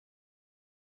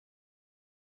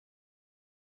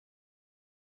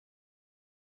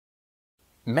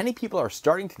Many people are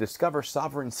starting to discover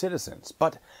sovereign citizens,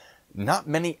 but not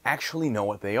many actually know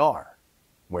what they are.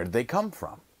 Where did they come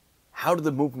from? How did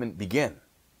the movement begin?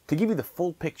 To give you the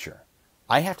full picture,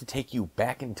 I have to take you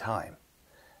back in time.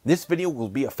 This video will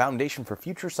be a foundation for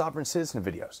future sovereign citizen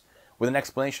videos, with an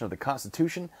explanation of the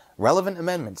Constitution, relevant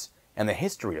amendments, and the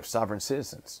history of sovereign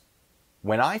citizens.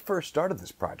 When I first started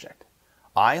this project,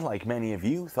 I, like many of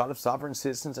you, thought of sovereign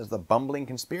citizens as the bumbling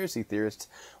conspiracy theorists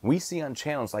we see on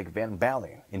channels like Van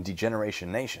Balen in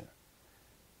Degeneration Nation.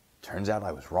 Turns out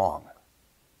I was wrong.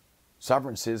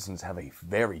 Sovereign citizens have a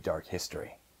very dark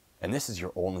history, and this is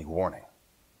your only warning.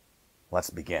 Let's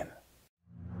begin.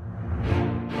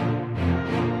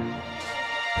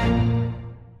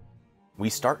 We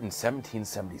start in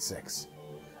 1776.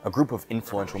 A group of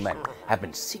influential men have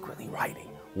been secretly writing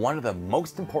one of the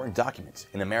most important documents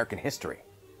in American history.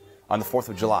 On the 4th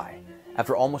of July,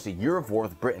 after almost a year of war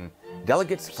with Britain,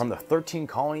 delegates from the 13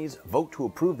 colonies vote to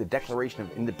approve the Declaration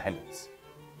of Independence.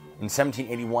 In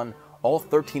 1781, all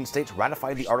 13 states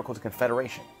ratified the Articles of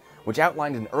Confederation, which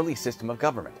outlined an early system of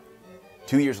government.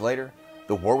 2 years later,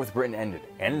 the war with Britain ended,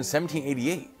 and in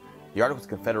 1788, the Articles of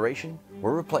Confederation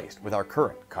were replaced with our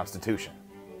current Constitution.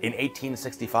 In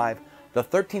 1865, the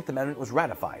 13th Amendment was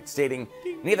ratified, stating,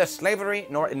 "Neither slavery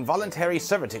nor involuntary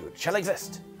servitude shall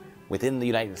exist within the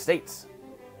United States."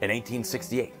 In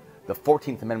 1868, the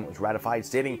 14th Amendment was ratified,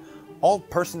 stating, "All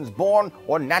persons born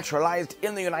or naturalized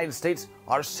in the United States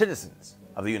are citizens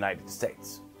of the United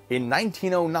States." In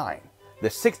 1909, the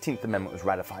 16th Amendment was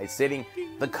ratified, stating,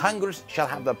 "The Congress shall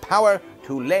have the power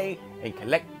to lay and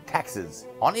collect taxes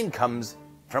on incomes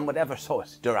from whatever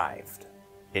source derived."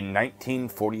 In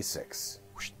 1946,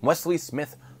 Wesley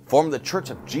Smith formed the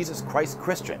Church of Jesus Christ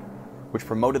Christian, which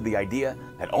promoted the idea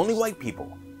that only white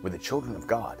people were the children of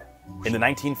God. In the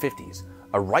 1950s,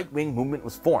 a right-wing movement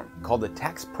was formed called the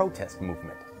Tax Protest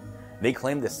Movement. They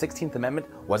claimed the 16th Amendment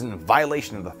was in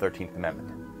violation of the 13th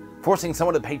Amendment. Forcing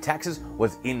someone to pay taxes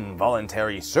was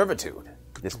involuntary servitude.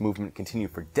 This movement continued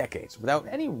for decades without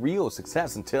any real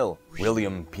success until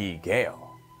William P. Gale,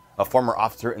 a former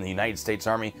officer in the United States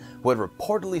Army who had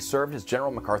reportedly served as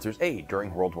General MacArthur's aide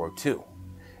during World War II.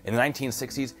 In the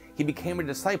 1960s, he became a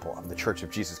disciple of the Church of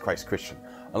Jesus Christ Christian,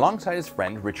 alongside his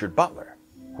friend Richard Butler,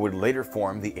 who would later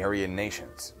form the Aryan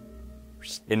Nations.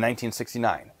 In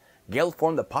 1969, Gale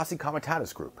formed the Posse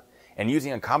Comitatus group, and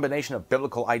using a combination of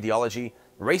biblical ideology,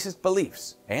 racist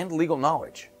beliefs, and legal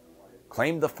knowledge,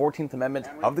 claimed the 14th Amendment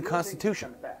of the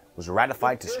Constitution was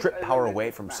ratified to strip power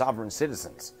away from sovereign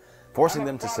citizens, forcing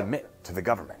them to submit to the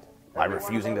government. By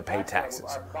refusing to pay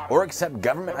taxes or accept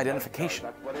government identification,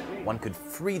 one could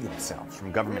free themselves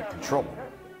from government control.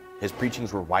 His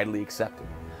preachings were widely accepted,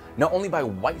 not only by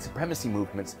white supremacy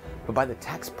movements, but by the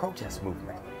tax protest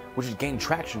movement, which had gained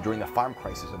traction during the farm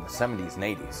crisis of the 70s and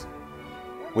 80s.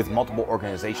 With multiple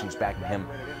organizations backing him,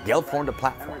 Gale formed a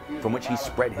platform from which he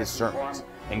spread his sermons,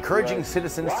 encouraging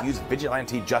citizens to use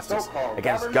vigilante justice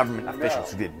against government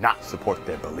officials who did not support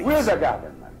their beliefs. We're the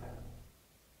government.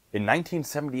 In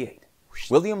 1978,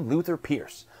 William Luther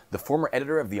Pierce, the former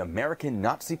editor of the American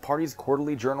Nazi Party's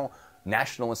quarterly journal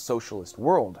Nationalist Socialist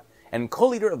World, and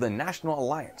co-leader of the National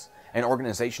Alliance, an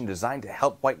organization designed to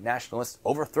help white nationalists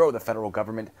overthrow the federal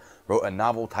government, wrote a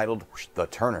novel titled The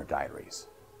Turner Diaries.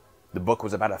 The book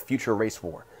was about a future race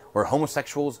war, where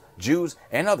homosexuals, Jews,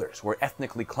 and others were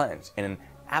ethnically cleansed in an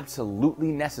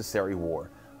absolutely necessary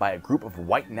war by a group of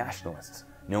white nationalists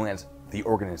known as the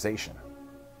Organization.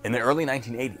 In the early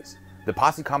 1980s, the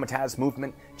Posse Comitatus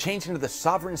movement changed into the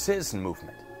Sovereign Citizen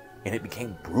movement, and it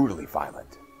became brutally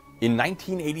violent. In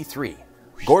 1983,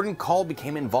 Gordon Call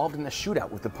became involved in a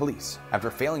shootout with the police after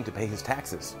failing to pay his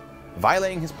taxes,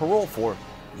 violating his parole for,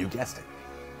 you guessed it,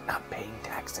 not paying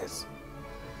taxes.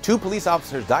 2 police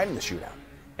officers died in the shootout,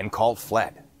 and Call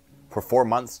fled. For 4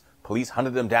 months, police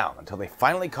hunted him down until they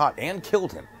finally caught and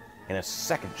killed him in a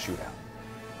second shootout,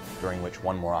 during which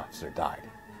 1 more officer died.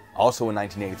 Also in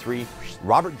 1983,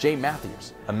 Robert J.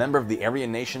 Matthews, a member of the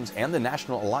Aryan Nations and the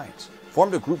National Alliance,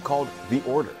 formed a group called The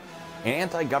Order, an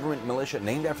anti-government militia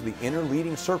named after the inner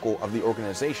leading circle of the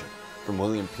organization from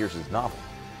William Pierce's novel.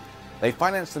 They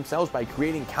financed themselves by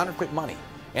creating counterfeit money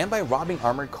and by robbing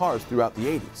armored cars throughout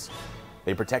the 80s.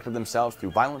 They protected themselves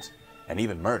through violence and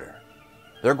even murder.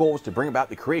 Their goal was to bring about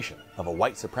the creation of a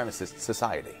white supremacist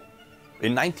society.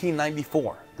 In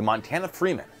 1994, the Montana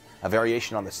Freemen, a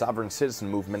variation on the sovereign citizen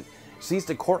movement, seized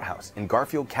a courthouse in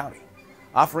Garfield County,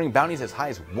 offering bounties as high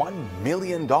as $1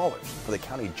 million for the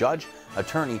county judge,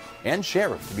 attorney, and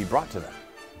sheriff to be brought to them,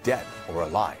 dead or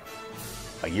alive.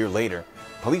 A year later,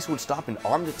 police would stop an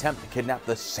armed attempt to kidnap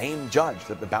the same judge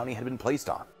that the bounty had been placed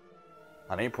on.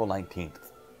 On April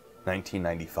 19th,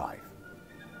 1995,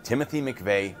 Timothy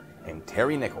McVeigh and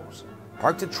Terry Nichols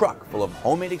parked a truck full of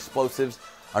homemade explosives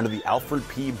under the Alfred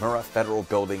P. Murrah Federal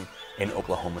Building in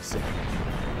Oklahoma City.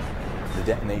 The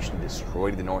detonation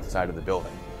destroyed the north side of the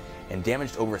building and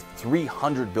damaged over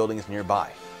 300 buildings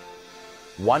nearby.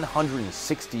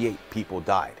 168 people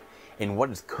died in what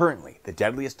is currently the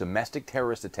deadliest domestic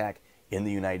terrorist attack in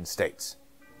the United States.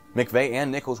 McVeigh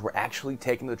and Nichols were actually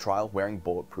taken to trial wearing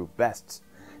bulletproof vests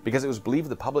because it was believed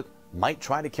the public might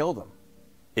try to kill them.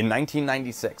 In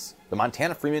 1996, the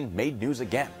Montana Freemen made news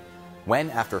again when,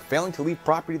 after failing to leave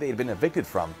property they had been evicted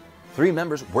from, 3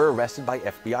 members were arrested by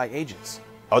FBI agents.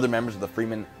 Other members of the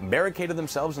Freemen barricaded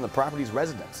themselves in the property's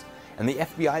residence, and the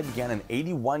FBI began an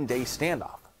 81-day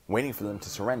standoff, waiting for them to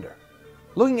surrender.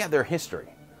 Looking at their history,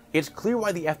 it's clear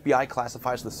why the FBI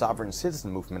classifies the sovereign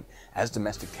citizen movement as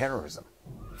domestic terrorism.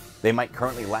 They might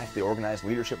currently lack the organized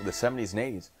leadership of the 70s and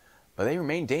 80s, but they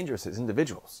remain dangerous as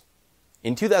individuals.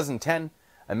 In 2010,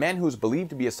 a man who was believed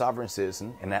to be a sovereign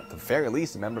citizen, and at the very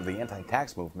least a member of the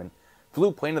anti-tax movement, flew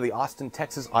a plane to the Austin,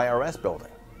 Texas IRS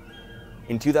building.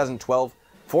 In 2012,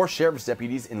 4 sheriff's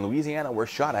deputies in Louisiana were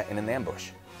shot at in an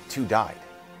ambush. 2 died.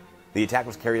 The attack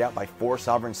was carried out by 4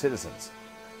 sovereign citizens.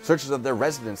 Searches of their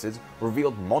residences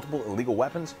revealed multiple illegal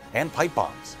weapons and pipe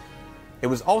bombs. It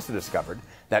was also discovered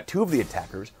that 2 of the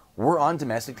attackers were on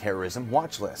domestic terrorism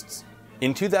watch lists.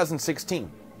 In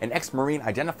 2016, an ex-Marine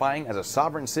identifying as a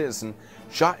sovereign citizen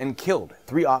shot and killed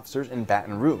 3 officers in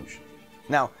Baton Rouge.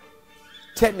 Now,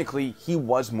 technically, he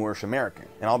was Moorish American,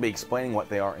 and I'll be explaining what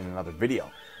they are in another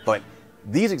video, but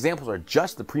these examples are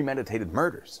just the premeditated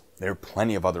murders. There are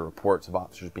plenty of other reports of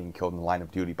officers being killed in the line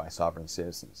of duty by sovereign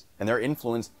citizens, and their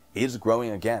influence is growing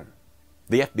again.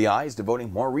 The FBI is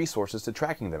devoting more resources to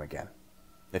tracking them again.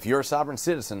 If you're a sovereign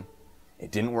citizen, it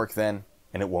didn't work then,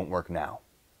 and it won't work now.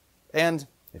 And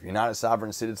if you're not a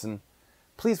sovereign citizen,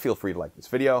 please feel free to like this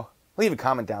video, leave a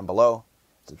comment down below,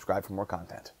 subscribe for more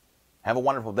content. Have a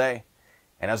wonderful day,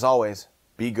 and as always,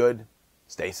 be good,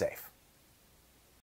 stay safe.